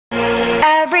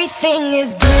everything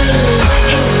is blue.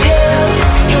 His pills,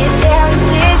 his hands,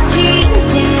 his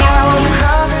jeans, and now I'm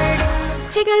covered.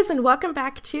 Hey guys, and welcome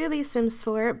back to The Sims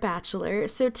 4 Bachelor.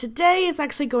 So today is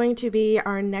actually going to be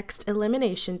our next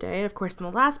elimination day. Of course, in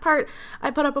the last part,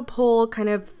 I put up a poll kind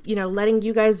of, letting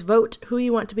you guys vote who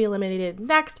you want to be eliminated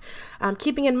next.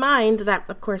 Keeping in mind that,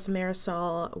 of course,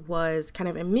 Marisol was kind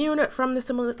of immune from this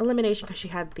elimination because she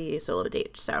had the solo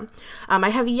date. So I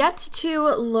have yet to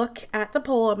look at the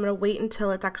poll. I'm going to wait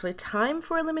until it's actually time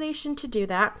for elimination to do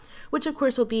that, which of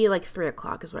course will be like 3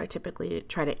 o'clock is what I typically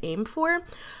try to aim for.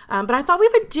 But I thought we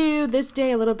would do this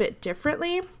day a little bit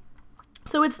differently.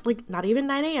 So it's like not even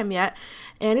 9 a.m. yet,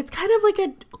 and it's kind of like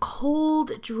a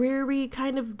cold, dreary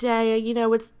kind of day.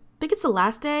 I think it's the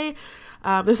last day.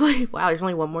 There's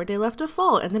only one more day left of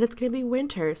fall, and then it's gonna be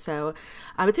winter. So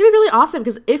it's gonna be really awesome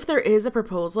because if there is a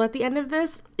proposal at the end of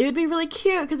this, it would be really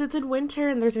cute because it's in winter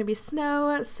and there's gonna be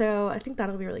snow. So I think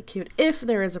that'll be really cute if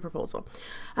there is a proposal.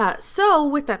 So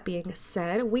with that being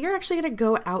said, we are actually gonna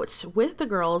go out with the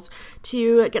girls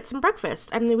to get some breakfast.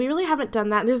 I mean, we really haven't done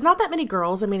that. There's not that many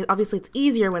girls. I mean, obviously it's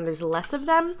easier when there's less of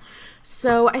them.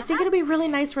 So I think it'll be really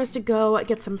nice for us to go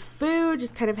get some food,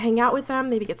 just kind of hang out with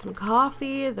them, maybe get some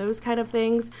coffee, those kind of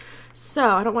things.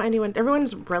 So I don't want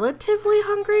everyone's relatively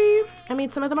hungry. I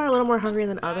mean, some of them are a little more hungry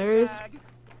than others,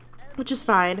 which is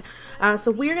fine.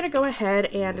 So we're gonna go ahead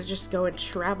and just go and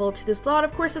travel to this lot.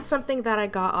 Of course, it's something that I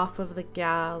got off of the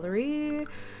gallery.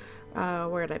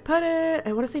 Where did I put it?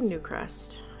 I want to say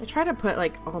Newcrest. I try to put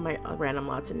like all my random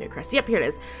lots in Newcrest. Yep, here it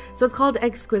is. So it's called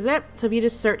Exquisite. So if you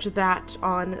just search that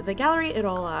on the gallery,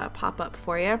 it'll pop up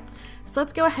for you. So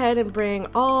let's go ahead and bring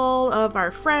all of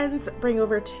our friends, bring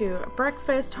over to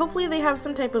breakfast. Hopefully they have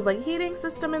some type of like heating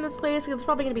system in this place. It's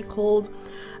probably gonna be cold.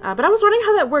 But I was wondering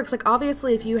how that works. Like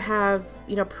obviously if you have,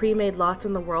 pre-made lots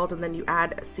in the world and then you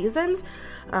add seasons,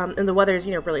 and the weather's,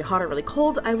 really hot or really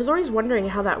cold, I was always wondering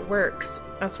how that works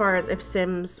as far as if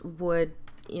Sims would,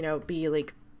 be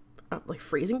like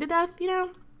freezing to death,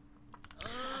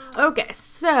 Okay,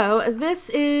 so this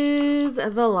is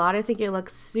the lot. I think it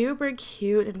looks super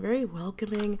cute and very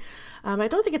welcoming. I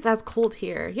don't think it's as cold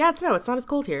here. Yeah, it's not as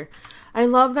cold here. I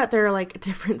love that there are like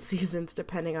different seasons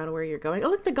depending on where you're going. Oh,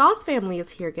 look, the Goth family is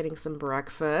here getting some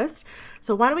breakfast.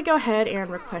 So why don't we go ahead and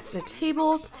request a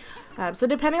table? So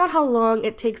depending on how long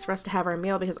it takes for us to have our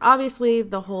meal, because obviously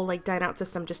the whole like dine out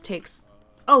system just takes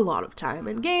a lot of time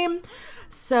in game.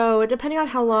 So depending on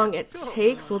how long it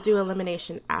takes, we'll do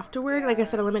elimination afterward. Like I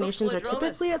said, eliminations are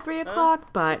typically at 3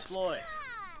 o'clock, but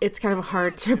it's kind of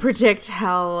hard to predict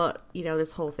how,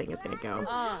 this whole thing is going to go.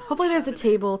 Hopefully there's a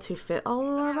table to fit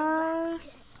all of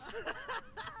us.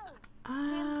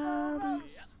 I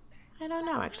don't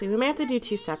know, actually. We may have to do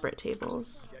 2 separate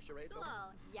tables.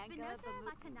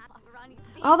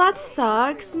 Oh, that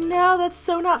sucks. No, that's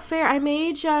so not fair. I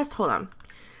may just... Hold on.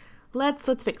 Let's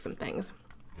fix some things.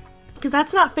 Because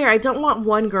that's not fair. I don't want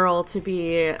one girl to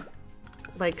be,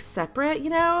 like, separate,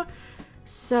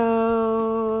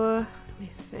 So, let me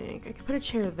think. I could put a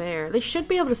chair there. They should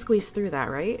be able to squeeze through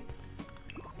that, right?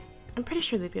 I'm pretty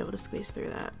sure they'd be able to squeeze through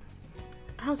that.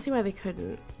 I don't see why they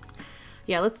couldn't.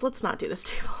 Yeah, let's not do this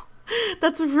table.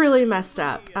 That's really messed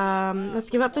up.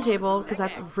 Let's give up the table, because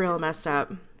that's real messed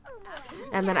up.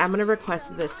 And then I'm going to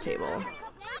request this table.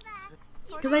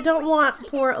 Because I don't want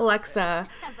poor Alexa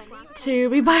to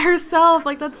be by herself.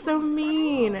 Like, that's so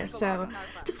mean. So,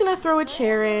 just gonna throw a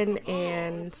chair in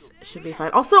and should be fine.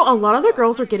 Also, a lot of the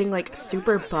girls are getting, like,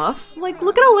 super buff. Like,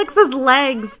 look at Alexa's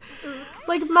legs.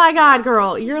 Like, my god,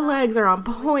 girl, your legs are on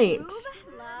point.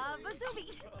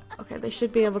 Okay, they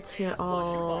should be able to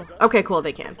all... Okay, cool,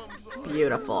 they can.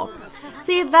 Beautiful.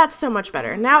 See, that's so much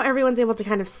better. Now everyone's able to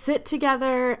kind of sit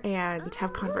together and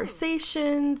have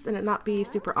conversations and it not be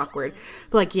super awkward.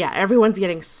 But like, yeah, everyone's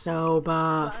getting so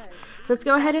buff. Let's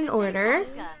go ahead and order.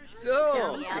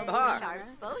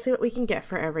 See what we can get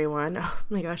for everyone. Oh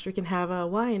my gosh, we can have a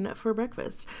wine for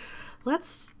breakfast.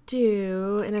 Let's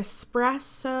do an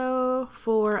espresso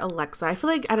for Alexa. I feel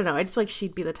like, I don't know, I just feel like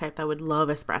she'd be the type that would love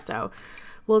espresso.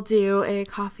 We'll do a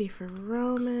coffee for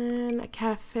Roman, a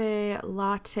cafe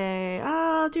latte.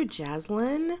 I'll do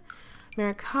Jaslyn.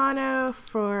 Americano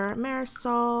for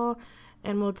Marisol.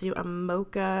 And we'll do a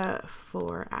mocha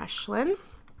for Ashlyn.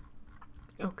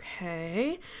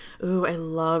 Okay. Ooh, I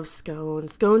love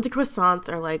scones. Scones and croissants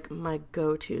are like my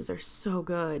go-tos. They're so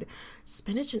good.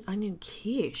 Spinach and onion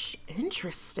quiche.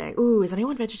 Interesting. Ooh, is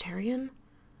anyone vegetarian?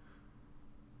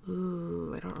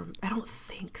 Ooh, I don't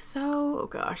think so. Oh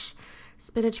gosh.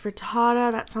 Spinach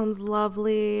frittata, that sounds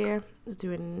lovely. We'll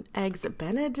do an eggs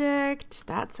benedict.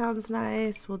 That sounds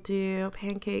nice. We'll do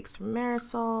pancakes from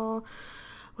Marisol.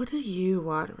 What do you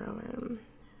want, Rowan?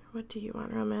 What do you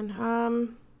want,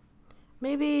 Roman?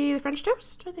 Maybe the French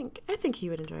toast? I think he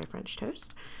would enjoy a French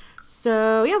toast.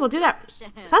 So yeah, we'll do that. So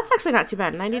that's actually not too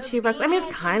bad. 92 bucks. I mean,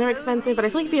 it's kind of expensive, but I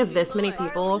feel like if you have this many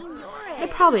people, it'd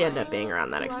probably end up being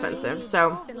around that expensive.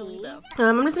 So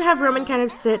I'm just gonna have Roman kind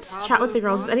of sit, chat with the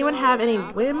girls. Does anyone have any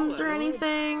whims or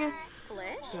anything?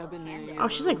 Oh,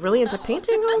 she's like really into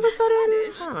painting all of a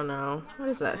sudden? I don't know. What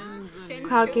is this?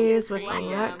 Cloud gaze with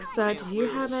Alexa. Do you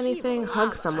have anything?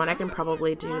 Hug someone. I can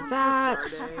probably do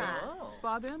that.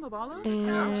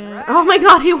 And, oh my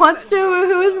god, he wants to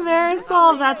woohoo with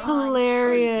Marisol. That's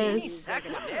hilarious.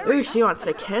 Ooh, she wants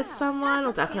to kiss someone.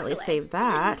 We'll definitely save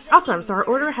that. Awesome. So our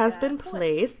order has been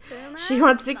placed. She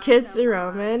wants to kiss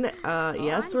Roman.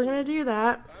 Yes, we're gonna do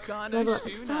that. Level up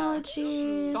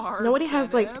mixology. Nobody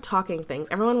has like talking things.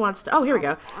 Everyone wants to. Oh, here we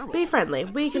go. Be friendly.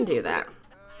 We can do that.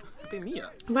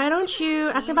 Why don't you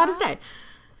ask him about his day?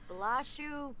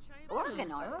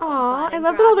 Aw, I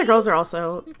love that all the girls are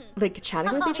also, like,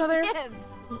 chatting with each other.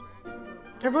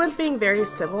 Everyone's being very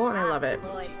civil, and I love it.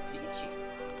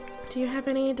 Do you have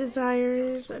any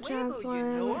desires,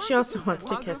 Jocelyn? She also wants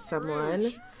to kiss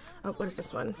someone. Oh, what is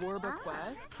this one?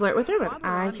 Flirt with Roman.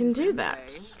 I can do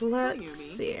that. Let's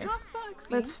see.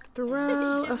 Let's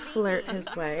throw a flirt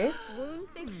his way.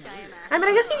 I mean,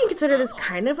 I guess you can consider this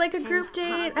kind of like a group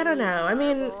date. I don't know. I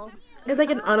mean, it's like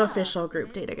an unofficial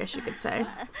group date, I guess you could say.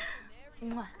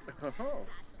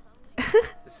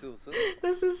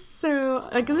 This is so,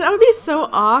 like, that would be so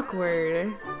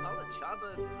awkward.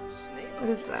 What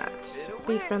is that?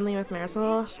 Be friendly with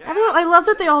Marisol. Everyone, I love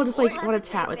that they all just like want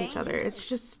to chat with each other. It's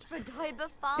just,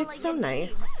 it's so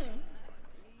nice.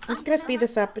 I'm just gonna speed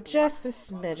this up just a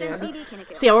smidgen.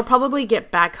 So yeah, we'll probably get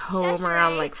back home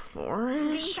around like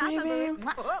 4-ish, maybe.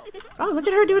 Oh, look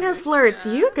at her doing her flirts.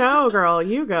 You go, girl,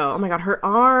 you go. Oh my god, her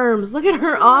arms. Look at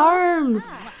her arms.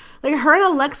 Like, her and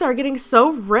Alexa are getting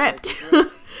so ripped.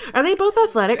 Are they both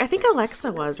athletic? I think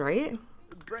Alexa was, right?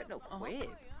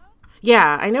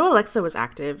 Yeah, I know Alexa was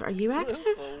active. Are you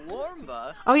active?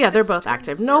 Oh yeah, they're both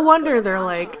active. No wonder they're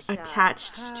like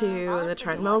attached to the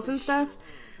treadmills and stuff.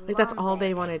 Like, that's all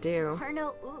they want to do.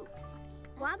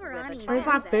 Where's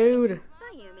my food?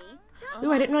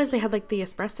 Ooh, I didn't realize they had like the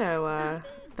espresso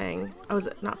thing. Oh, is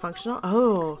it not functional?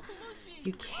 Oh,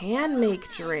 you can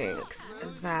make drinks.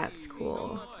 That's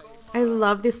cool. I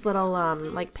love this little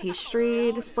like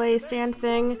pastry display stand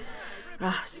thing.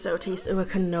 Ah, so tasty. Ooh, a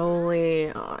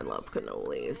cannoli. Oh, I love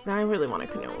cannolis. Now I really want a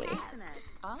cannoli.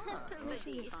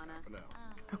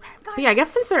 Okay. But yeah, I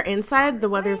guess since they're inside, the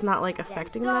weather's not like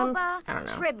affecting them. I don't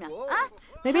know.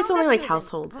 Maybe it's only like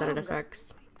households that it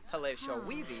affects.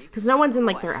 Because no one's in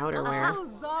like their outerwear.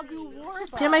 Do you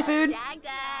have my food?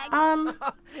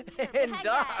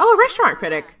 Oh, a restaurant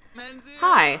critic.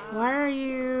 Hi. Why are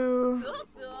you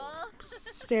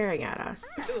staring at us?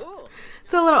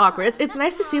 It's a little awkward. It's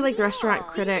nice to see like the restaurant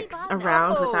critics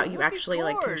around without you actually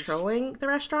like controlling the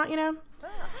restaurant, you know?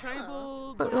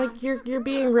 But like you're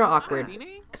being real awkward.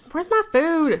 Where's my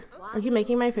food? Are you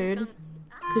making my food?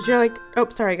 Because you're like, oh,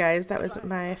 sorry guys, that was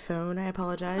my phone. I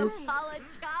apologize.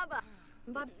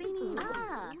 Look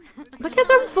at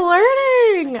them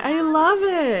flirting. I love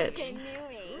it.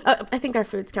 I think our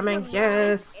food's coming.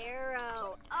 Yes.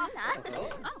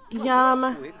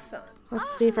 Yum.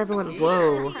 Let's see if everyone...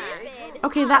 Whoa.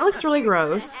 Okay, that looks really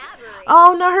gross.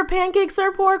 Oh no, her pancakes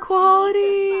are poor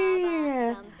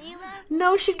quality.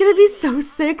 No, she's gonna be so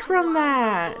sick from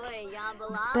that.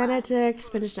 Miss Benedict,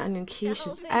 spinach and onion quiche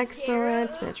is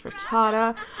excellent. Spinach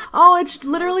frittata. Oh, it's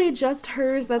literally just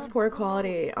hers that's poor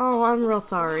quality. Oh, I'm real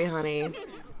sorry, honey.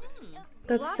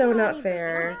 That's so not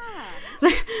fair.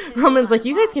 Roman's like,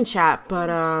 you guys can chat, but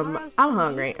I'm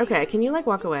hungry. Okay, can you like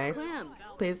walk away?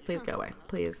 Please go away.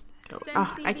 Please go.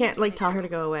 Oh, I can't like tell her to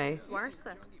go away.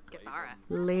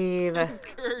 Leave.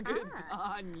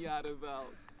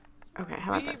 Okay,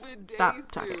 how about this? Stop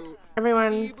talking.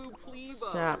 Everyone,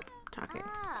 stop talking.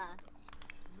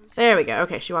 There we go.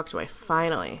 Okay, she walked away.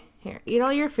 Finally. Here, eat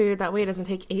all your food. That way it doesn't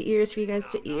take 8 years for you guys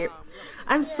to eat.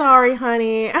 I'm sorry,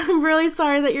 honey. I'm really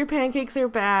sorry that your pancakes are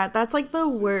bad. That's like the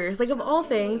worst. Like, of all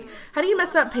things, how do you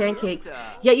mess up pancakes,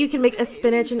 yet you can make a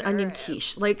spinach and onion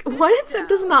quiche? Like, what? It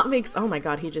does not make... Oh my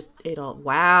god, he just ate all...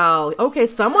 Wow. Okay,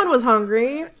 someone was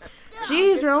hungry.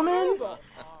 Jeez, Roman.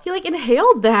 He, like,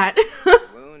 inhaled that.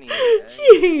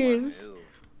 Jeez.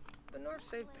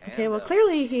 Okay, well,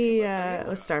 clearly he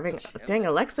was starving. Dang,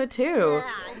 Alexa, too.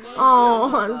 Oh,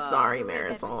 I'm sorry,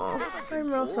 Marisol.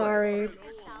 I'm real sorry.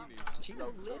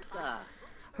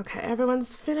 Okay,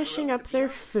 everyone's finishing up their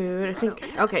food. I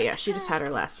think... Okay, yeah, she just had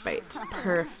her last bite.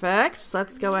 Perfect. So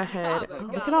let's go ahead. Oh,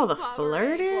 look at all the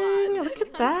flirting. Look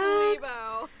at that.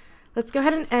 Let's go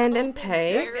ahead and end and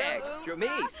pay.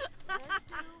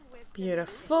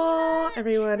 Beautiful.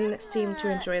 Everyone seemed to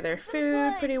enjoy their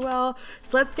food pretty well.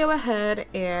 So let's go ahead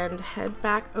and head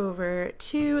back over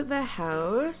to the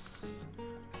house.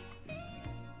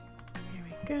 Here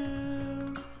we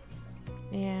go.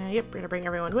 Yeah, yep, we're gonna bring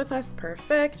everyone with us.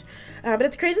 Perfect. But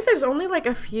it's crazy there's only like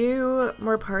a few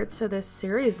more parts of this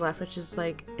series left, which is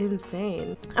like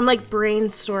insane. I'm like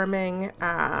brainstorming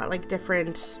like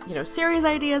different, you know, series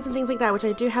ideas and things like that, which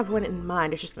I do have one in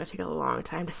mind. It's just gonna take a long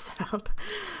time to set up.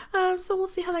 So we'll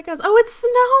see how that goes. Oh, it's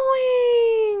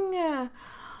snowing!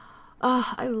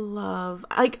 Oh, I love,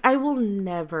 like, I will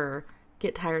never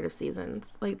get tired of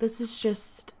seasons. Like, this is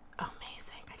just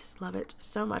amazing. I just love it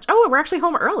so much. Oh, we're actually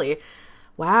home early.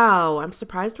 Wow, I'm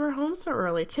surprised we're home so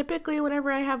early. Typically,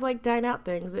 whenever I have like dine out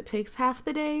things, it takes half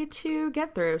the day to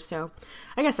get through. So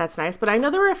I guess that's nice. But I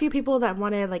know there were a few people that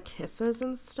wanted like kisses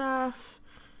and stuff.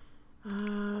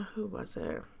 Who was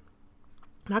it?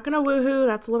 Not gonna woohoo.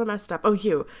 That's a little messed up. Oh,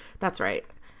 you. That's right.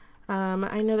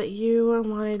 I know that you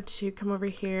wanted to come over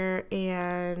here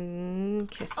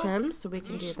and kiss him, so we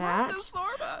can do that.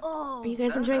 Are you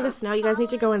guys enjoying the snow? You guys need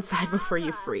to go inside before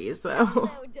you freeze,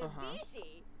 though.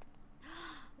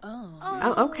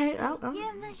 Oh, okay. Oh.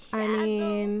 I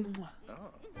mean,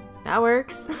 that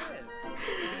works.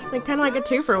 Like, kind of like a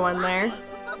 2-for-1 there.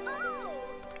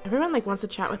 Everyone, like, wants to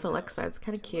chat with Alexa. It's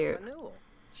kind of cute.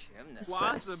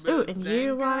 What's this? Ooh, and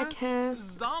you want a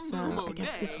kiss, so I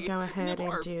guess we can go ahead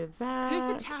and do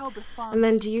that. And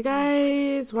then do you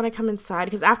guys want to come inside?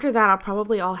 Because after that,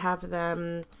 I'll have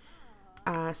them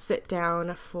sit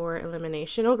down for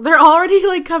elimination. Oh, they're already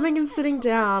like coming and sitting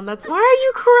down. That's why are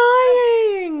you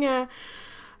crying?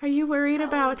 Are you worried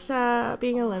about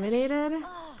being eliminated?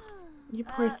 You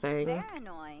poor thing.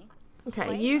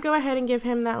 Okay, you go ahead and give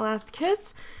him that last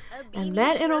kiss, and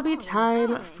then it'll be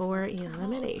time for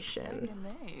elimination.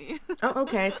 Oh,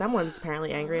 okay. Someone's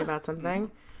apparently angry about something.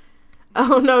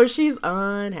 Oh no, she's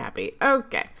unhappy.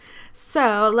 Okay,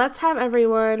 so let's have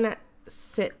everyone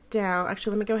sit down.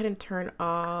 Actually, let me go ahead and turn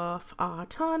off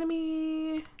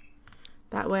autonomy.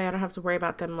 That way I don't have to worry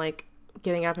about them like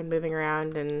getting up and moving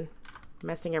around and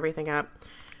messing everything up.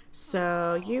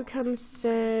 So you come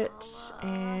sit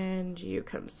and you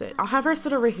come sit. I'll have her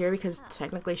sit over here because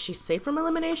technically she's safe from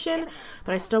elimination,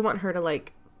 but I still want her to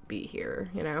like be here,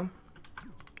 you know?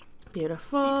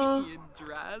 Beautiful.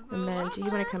 And then do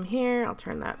you want to come here? I'll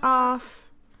turn that off.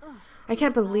 I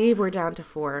can't believe we're down to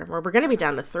 4. Or we're going to be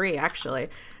down to 3, actually.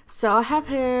 So I'll have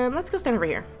him... Let's go stand over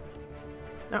here.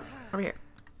 No, over here.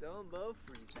 Go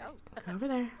over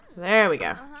there. There we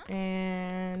go.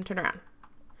 And turn around.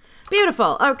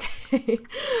 Beautiful. Okay.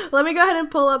 Let me go ahead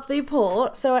and pull up the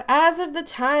poll. So as of the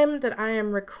time that I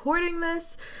am recording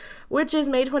this, which is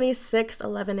May 26th,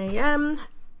 11 a.m.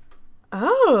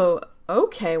 Oh,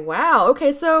 okay. Wow.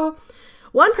 Okay, so...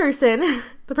 one person,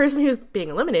 the person who's being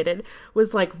eliminated,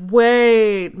 was like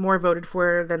way more voted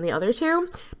for than the other two,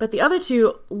 but the other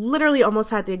two literally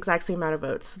almost had the exact same amount of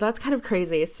votes. So that's kind of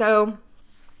crazy. So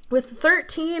with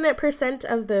 13%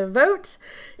 of the vote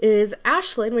is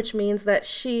Ashlyn, which means that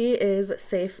she is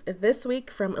safe this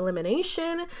week from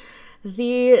elimination.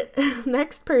 The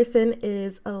next person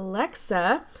is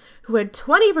Alexa, who had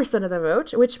 20% of the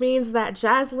vote, which means that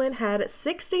Jaslyn had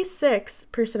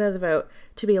 66% of the vote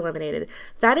to be eliminated.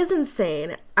 That is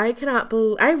insane. I cannot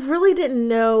believe, I really didn't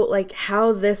know like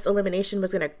how this elimination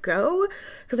was going to go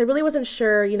because I really wasn't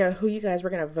sure, you know, who you guys were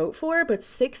going to vote for, but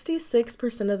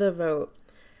 66% of the vote.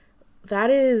 That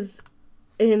is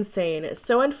insane.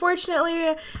 So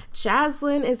unfortunately,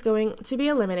 Jaslyn is going to be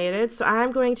eliminated. So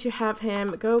I'm going to have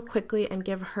him go quickly and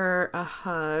give her a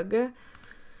hug.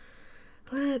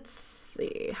 Let's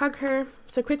see. Hug her.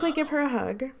 So quickly give her a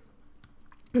hug.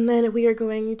 And then we are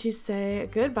going to say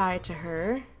goodbye to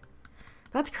her.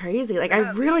 That's crazy. Like,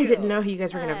 I really didn't know who you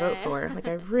guys were going to vote for. Like,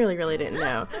 I really, really didn't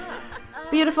know.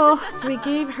 Beautiful. So we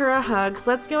gave her a hug.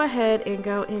 So let's go ahead and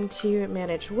go into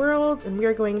Manage Worlds. And we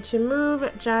are going to move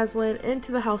Jaslyn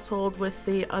into the household with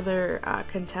the other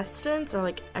contestants, or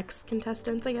like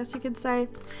ex-contestants, I guess you could say.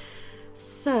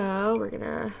 So we're going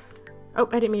to... Oh,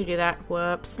 I didn't mean to do that.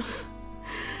 Whoops.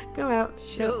 Go out.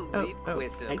 Oh,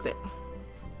 exit.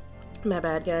 My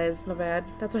bad, guys. My bad.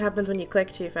 That's what happens when you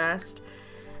click too fast.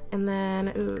 And then,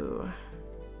 ooh.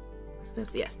 What's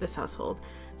this? Yes, this household.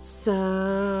 So,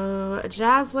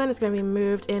 Jaslyn is going to be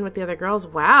moved in with the other girls.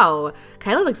 Wow.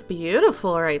 Kind of looks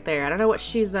beautiful right there. I don't know what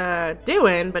she's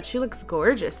doing, but she looks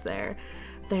gorgeous there.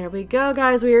 There we go,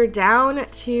 guys. We are down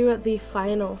to the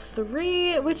final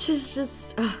 3, which is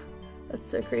just... that's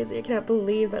so crazy. I cannot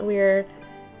believe that we're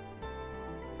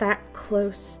that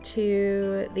close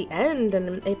to the end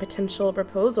and a potential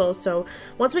proposal. So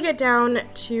once we get down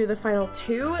to the final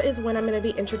 2 is when I'm going to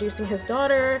be introducing his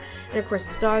daughter and of course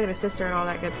his dog and his sister and all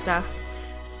that good stuff.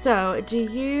 So do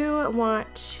you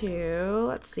want to,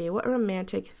 let's see, what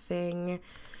romantic thing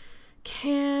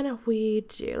can we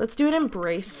do? Let's do an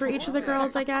embrace for each of the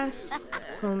girls, I guess.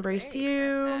 So embrace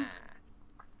you,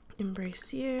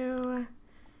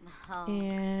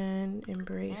 and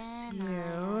embrace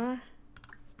you.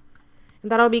 And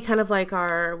that'll be kind of like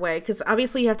our way, because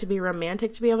obviously you have to be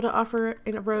romantic to be able to offer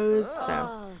a rose,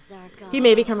 so he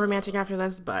may become romantic after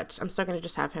this, but I'm still going to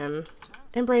just have him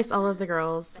embrace all of the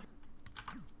girls.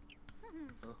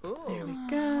 There we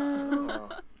go.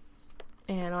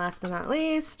 And last but not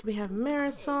least, we have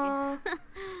Marisol.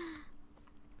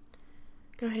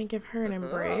 Go ahead and give her an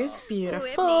embrace.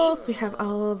 Beautiful. So we have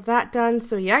all of that done.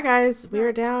 So yeah, guys,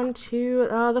 we're down to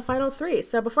the final 3.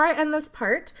 So before I end this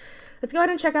part, let's go ahead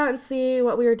and check out and see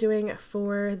what we are doing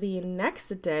for the next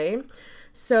day.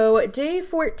 So day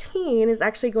 14 is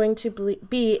actually going to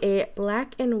be a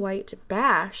black and white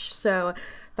bash. So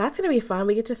that's going to be fun.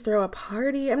 We get to throw a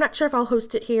party. I'm not sure if I'll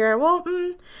host it here. Well,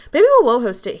 maybe we will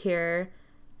host it here,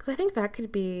 because I think that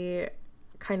could be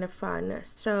kind of fun.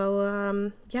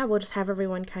 So yeah, we'll just have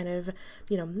everyone kind of,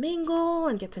 you know, mingle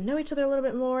and get to know each other a little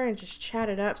bit more and just chat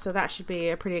it up. So that should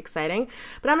be pretty exciting.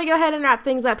 But I'm gonna go ahead and wrap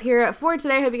things up here for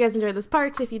today. Hope you guys enjoyed this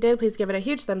part. If you did, please give it a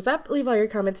huge thumbs up. Leave all your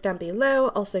comments down below.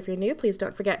 Also, if you're new, please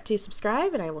don't forget to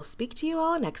subscribe, and I will speak to you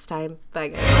all next time. Bye,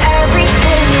 guys.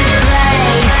 Everything is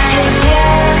gray. His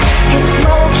hair, his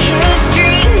smoke, his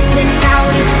dreams, and now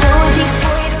he's so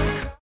deep.